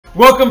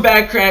Welcome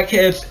back,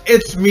 crackheads.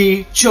 It's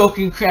me,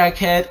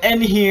 ChokingCrackhead,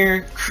 and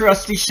here,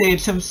 Krusty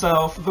Shades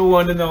himself, the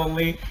one and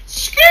only.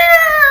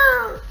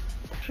 Skrrr!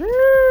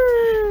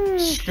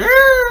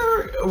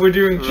 Skrrr! We're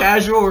doing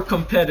casual or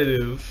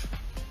competitive?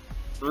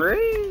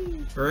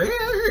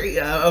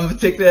 Yeah, I'm gonna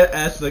take that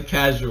as the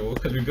casual,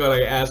 because we got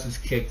our asses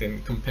kicked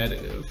in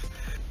competitive.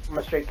 I'm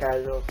a straight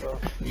casual, so.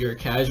 You're a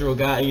casual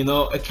guy, you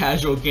know, a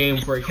casual game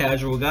for a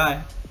casual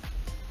guy.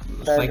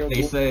 It's like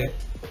they say.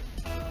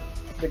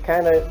 The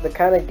kind of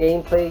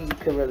gameplay you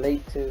can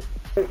relate to.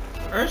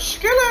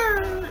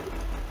 Skiller!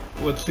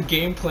 What's the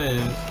game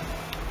plan?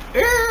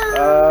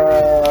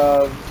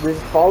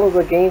 Just follow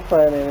the game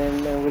plan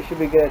and we should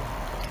be good.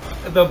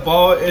 The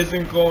ball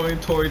isn't going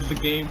towards the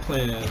game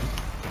plan.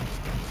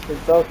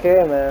 It's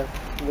okay, man.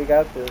 We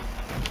got this.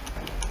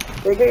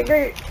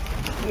 Great.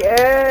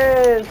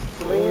 Yes!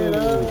 Slay it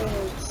up.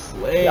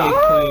 Slay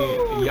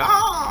clean.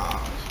 Yeah!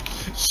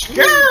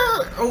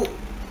 Skiller! Oh!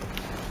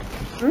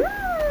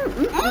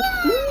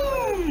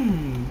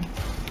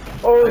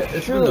 Oh,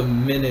 it's been a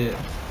minute.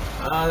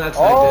 That's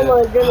oh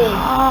not good.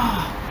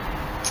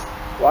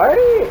 My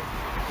goodness.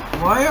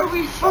 Why are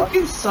we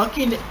fucking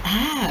sucking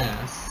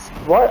ass?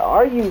 Why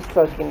are you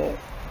sucking it?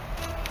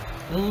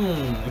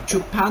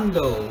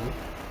 Chupando.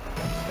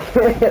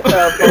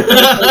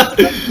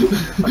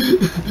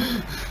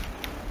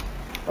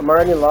 I'm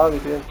already in lobby,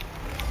 dude.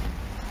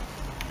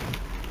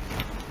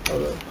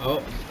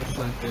 Oh, that's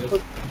not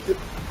good.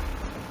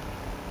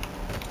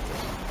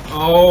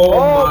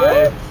 Oh my.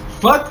 Man.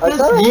 Fuck this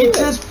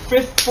Yeetus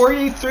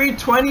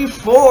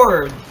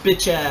 4324,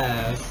 bitch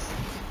ass.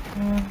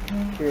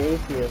 You're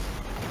atheist.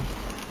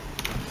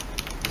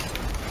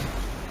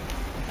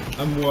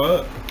 I'm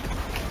what?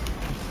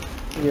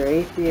 You're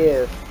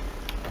atheist.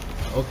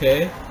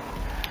 Okay. I'm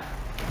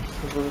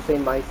supposed to say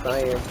my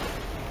science.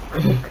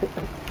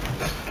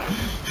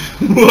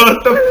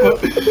 What the fuck?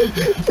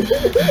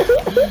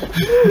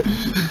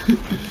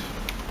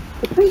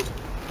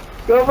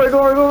 Go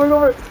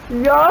for it!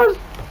 Yes!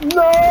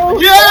 No!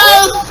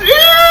 Yes!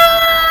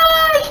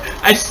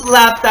 Yes! I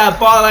slapped that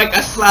ball like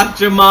I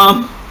slapped your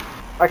mom.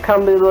 I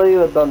can't believe you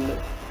have done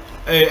this.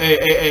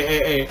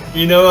 Hey.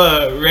 You know,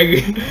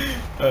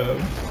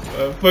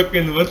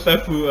 fucking, what's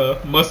that fool,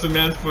 Muscle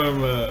Man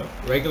from,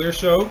 regular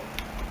show?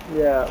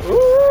 Yeah.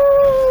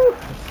 Ooh!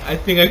 I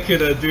think I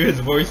could, do his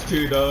voice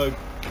too, dog.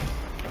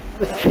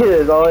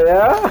 Oh,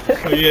 yeah?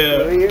 Yeah.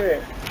 Let me hear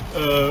it.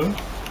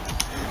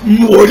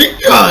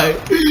 Mordecai!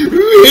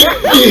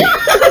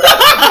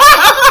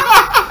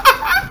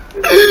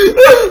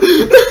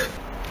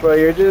 Bro,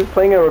 you're just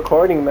playing a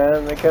recording,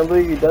 man. I can't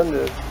believe you've done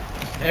this.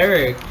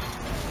 Eric,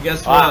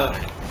 guess what?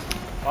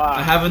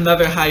 I have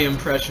another high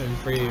impression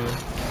for you.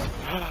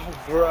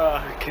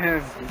 Bruh,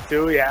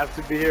 do we have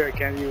to be here or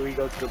can we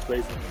go to the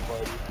place in the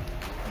party?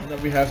 No,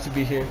 we have to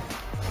be here.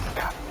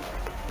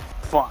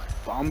 Fine,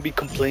 but I'm gonna be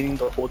complaining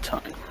the whole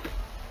time.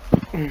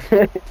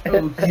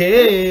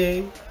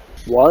 Okay.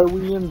 Why are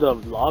we in the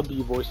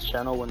lobby voice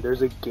channel when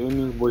there's a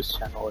gaming voice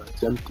channel and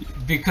it's empty?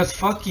 Because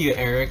fuck you,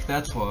 Eric,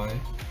 that's why.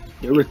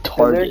 You're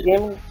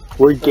retarded.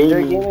 We're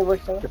gaming.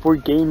 If we're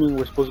gaming,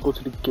 we're supposed to go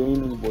to the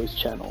gaming voice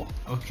channel.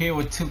 Okay,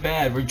 well, too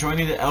bad. We're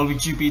joining the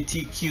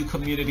LGBTQ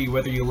community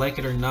whether you like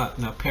it or not.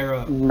 Now pair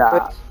up.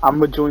 Nah, I'm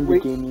gonna join the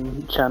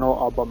gaming channel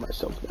all by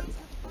myself then.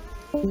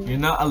 You're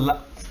not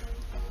allowed.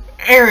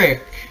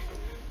 Eric!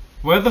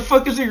 Where the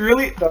fuck is he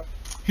really?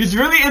 He's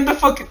really in the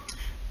fucking.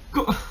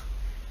 Go.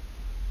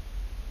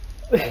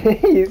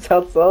 You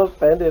sound so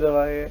offended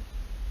about it.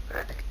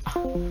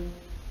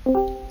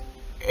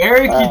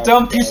 Eric, you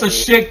dumb piece of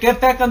shit, get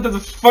back under the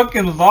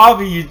fucking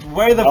lobby.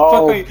 Where the fuck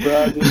are you?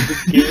 Bro, this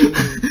is gaming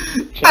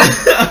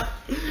channel.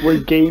 We're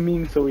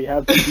gaming, so we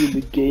have to be in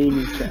the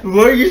gaming channel.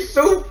 Why are you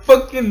so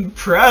fucking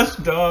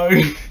pressed, dog?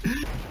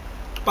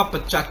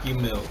 Papa Chucky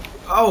milk.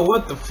 Oh,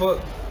 what the fuck?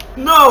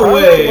 No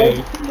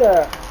way!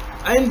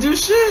 I didn't do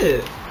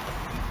shit!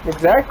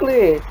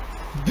 Exactly!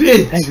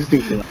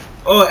 Bitch!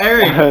 Oh,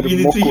 Eric, you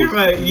need to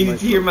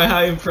hear my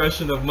high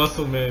impression of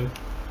Muscle Man.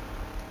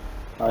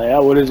 Oh yeah,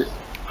 what is it?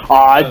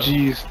 Ah,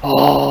 jeez.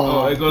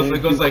 Oh, it goes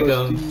like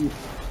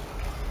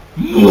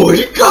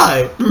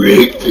Mordecai,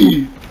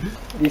 Rigby.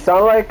 You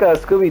sound like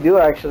Scooby-Doo,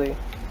 actually.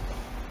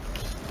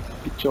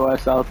 Get your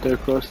ass out there,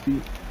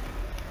 Krusty.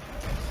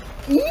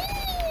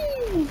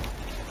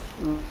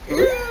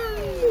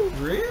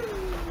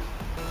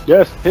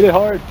 Yes, hit it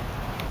hard.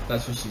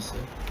 That's what she said.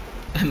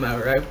 Am I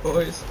right,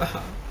 boys?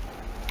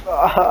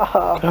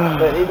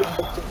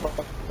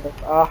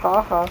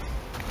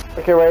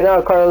 Okay, right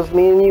now, Carlos,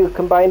 me and you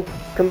combine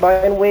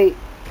weight.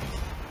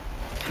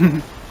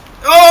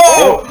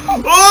 Oh!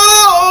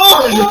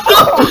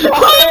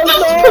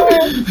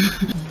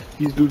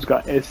 These dudes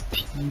got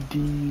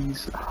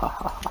STDs.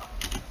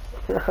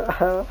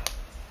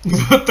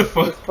 What the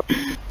fuck?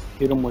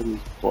 Hit him with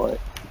his butt.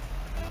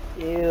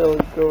 Ew,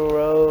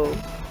 gross.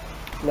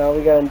 Now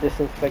we gotta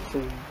disinfect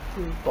his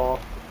ball.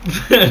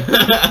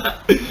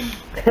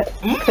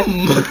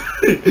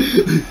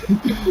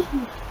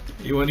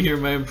 You wanna hear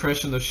my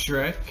impression of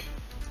Shrek?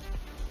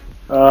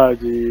 Oh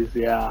jeez,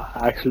 yeah,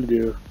 I actually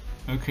do.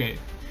 Okay.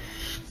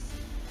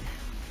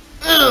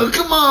 Oh,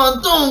 come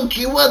on,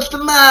 donkey, what's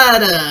the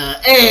matter?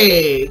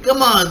 Hey,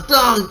 come on,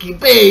 donkey,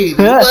 baby,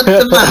 what's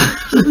the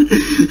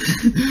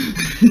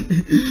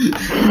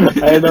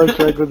matter? I know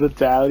Shrek was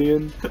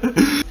Italian.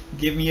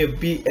 Give me a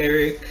beat,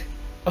 Eric.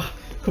 Oh,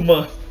 come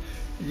on.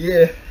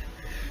 Yeah.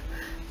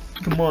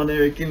 Come on,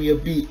 Eric, give me a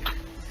beat.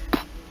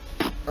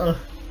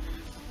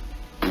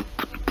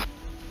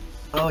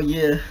 Oh,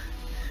 yeah.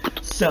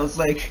 Sounds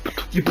like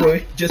your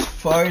boy just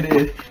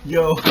farted.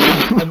 Yo.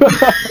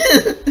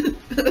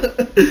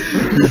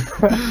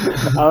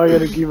 How am I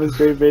gonna keep a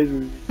straight face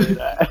when you say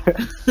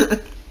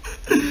that?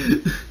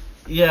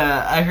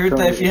 Yeah, I heard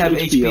that if you have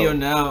HBO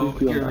now,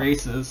 HBO you're now.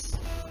 racist.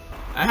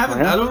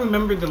 I don't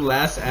remember the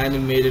last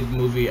animated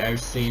movie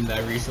I've seen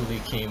that recently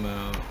came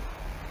out.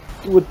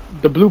 With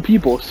the blue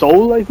people,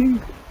 Soul, I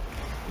think.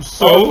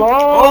 Soul? Soul!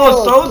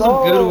 Oh, Soul's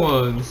Soul! a good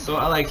one. So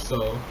I like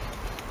Soul.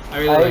 I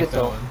really like that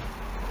Soul. one.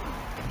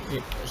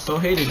 Yeah, Soul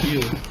hated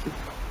you.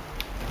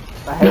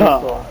 I hate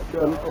No.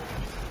 Soul.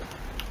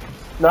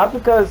 Not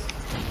because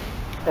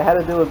it had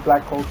to do with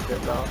black culture,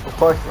 no. Of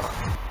course not.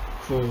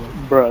 Cool.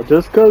 Bruh,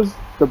 just cause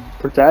the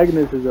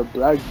protagonist is a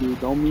black dude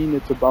don't mean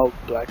it's about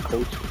black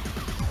culture.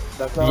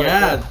 That's not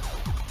Yeah,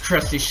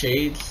 Krusty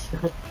Shades.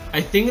 I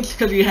think it's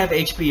because you have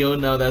HBO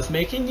now that's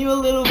making you a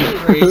little bit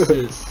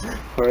racist.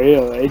 For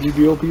real,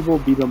 HBO people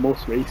be the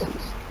most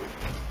racist.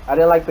 I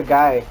didn't like the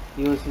guy.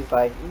 He was just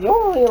like, you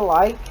only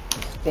like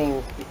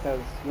things because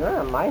you're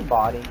in my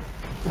body.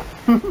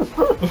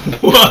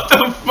 What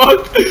the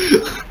fuck?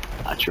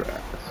 Not your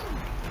ass.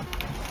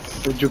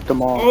 They juked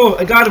them all. Oh,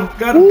 I got him.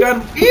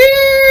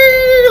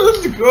 Eee,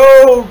 let's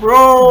go,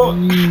 bro.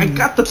 I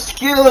got the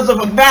skills of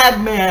a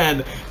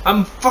madman.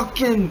 I'm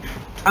fucking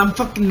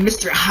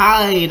Mr.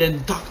 Hyde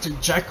and Dr.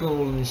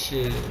 Jekyll and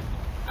shit.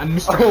 I'm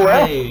Mr.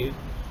 Hyde.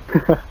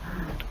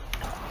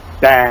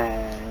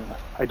 Bang!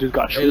 I just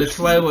got shot. Hey, let's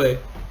fly away.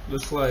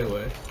 Let's fly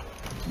away.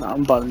 Nah,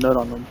 I'm about to nut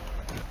on them.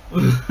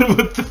 What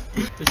the?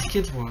 There's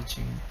kids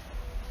watching.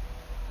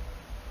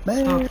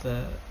 Man, Stop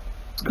that.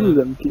 screw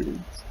them kids.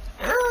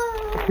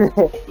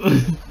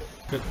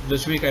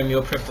 This week I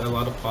meal prepped a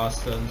lot of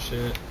pasta and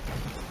shit.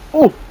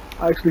 Oh,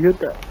 I actually hit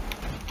that.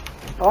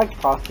 I like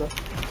pasta.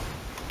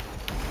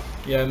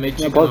 Yeah, I made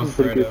Yeah, chicken pasta's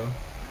pretty good. Alfredo.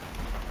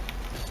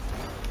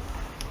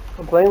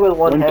 I'm playing with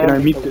one When hand. can I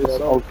meet because this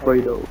of-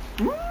 Alfredo?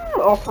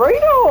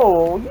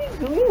 Alfredo! What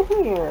are you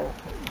doing here?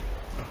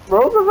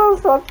 Roosevelt,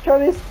 stop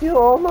trying to steal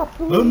all my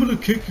food. I'm gonna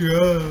kick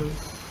your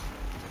ass.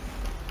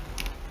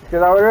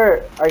 Because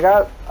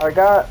I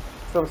got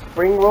some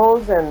spring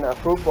rolls and a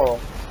fruit bowl,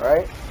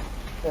 right?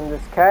 And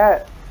this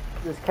cat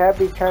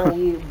be trying to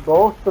eat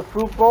both the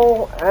fruit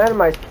bowl and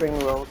my spring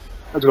rolls.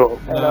 Let's go.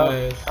 And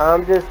Nice.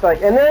 I'm just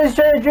like, and then he's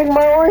trying to drink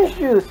my orange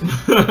juice.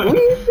 What are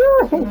you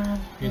doing?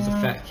 Here's a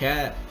fat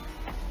cat.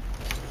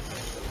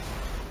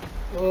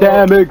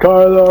 Damn it,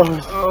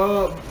 Carlos!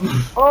 Oh.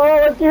 Oh,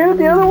 let's hear it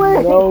the other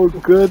way. No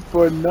good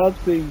for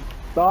nothing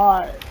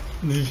thought.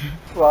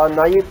 Well,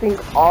 now you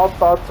think all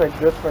thoughts are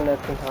good for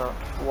nothing, huh?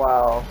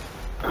 Wow.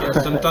 Yeah,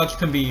 some thoughts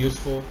can be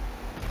useful.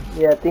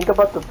 Yeah, think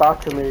about the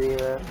thought community,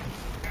 man.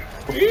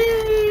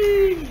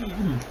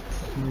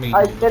 Maybe.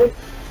 I said it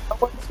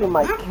to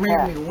my That made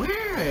cat. me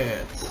wear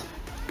it.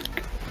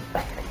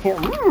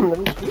 Let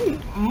me see.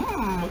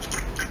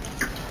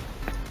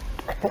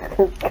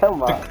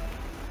 Come on.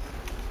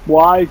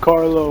 Why,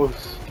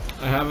 Carlos?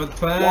 I have a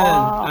plan.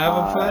 Why? I have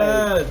a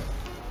plan.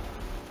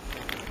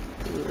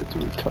 It's a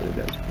retarded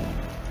ass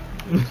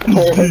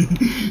plan.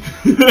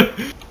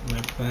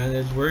 My plan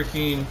is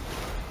working.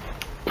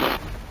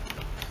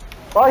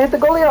 Oh, I hit the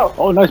goalie out.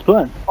 Oh, nice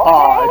plan. Oh.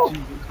 Ah,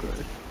 Jesus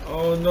Christ.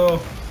 Oh no.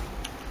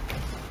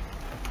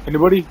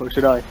 Anybody? Or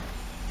should I?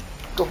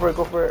 Go for it,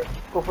 go for it,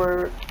 go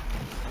for it.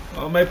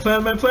 Oh, my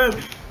plan. Fuck.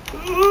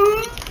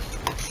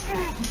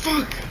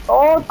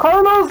 Oh,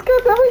 Carlos,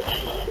 get that.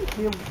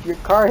 Your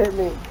car hit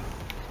me.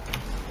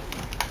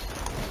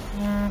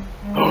 Yeah,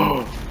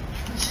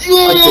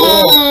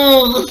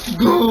 let's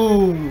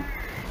go.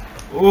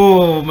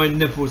 Oh, my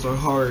nipples are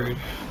hard.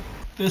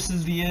 This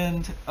is the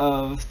end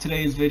of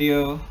today's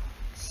video.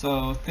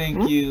 So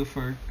thank you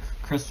for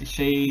Krusty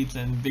Shades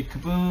and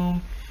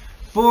BigkaBoom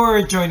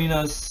for joining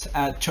us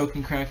at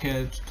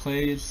ChokingCrackhead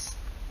Plays,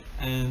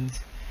 and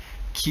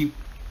keep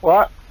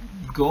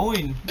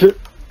going.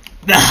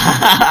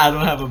 I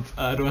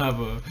don't have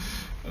a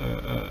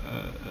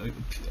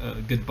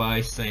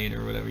goodbye saying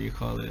or whatever you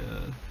call it.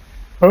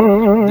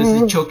 This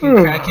is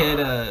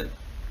ChokingCrackhead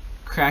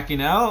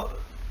cracking out.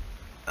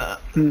 I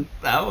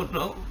don't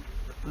know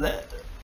that.